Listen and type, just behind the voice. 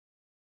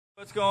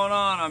What's going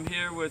on? I'm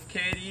here with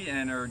Katie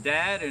and her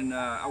dad, and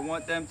I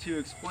want them to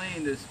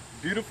explain this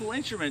beautiful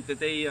instrument that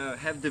they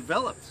have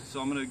developed.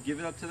 So I'm going to give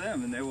it up to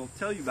them and they will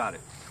tell you about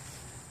it.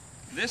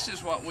 This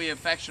is what we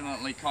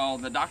affectionately call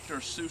the Dr.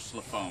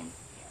 Xylophone.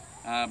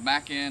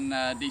 Back in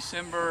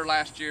December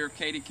last year,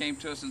 Katie came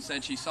to us and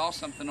said she saw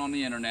something on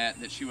the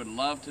internet that she would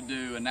love to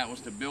do, and that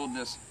was to build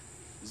this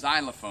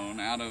xylophone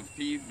out of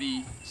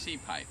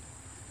PVC pipe.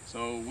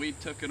 So we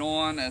took it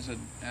on as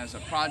a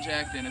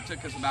project, and it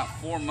took us about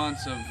 4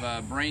 months of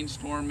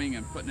brainstorming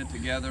and putting it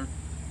together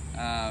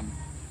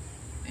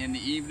in the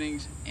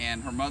evenings,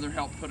 and her mother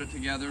helped put it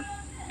together.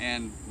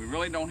 And we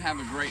really don't have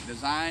a great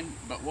design,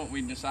 but what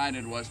we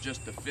decided was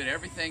just to fit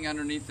everything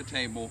underneath the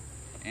table,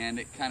 and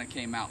it kind of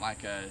came out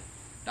like a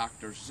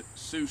Dr.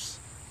 Seuss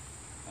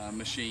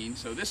machine.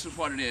 So this is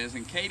what it is,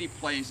 and Katie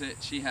plays it.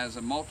 She has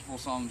multiple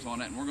songs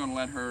on it, and we're going to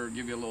let her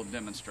give you a little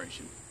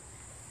demonstration.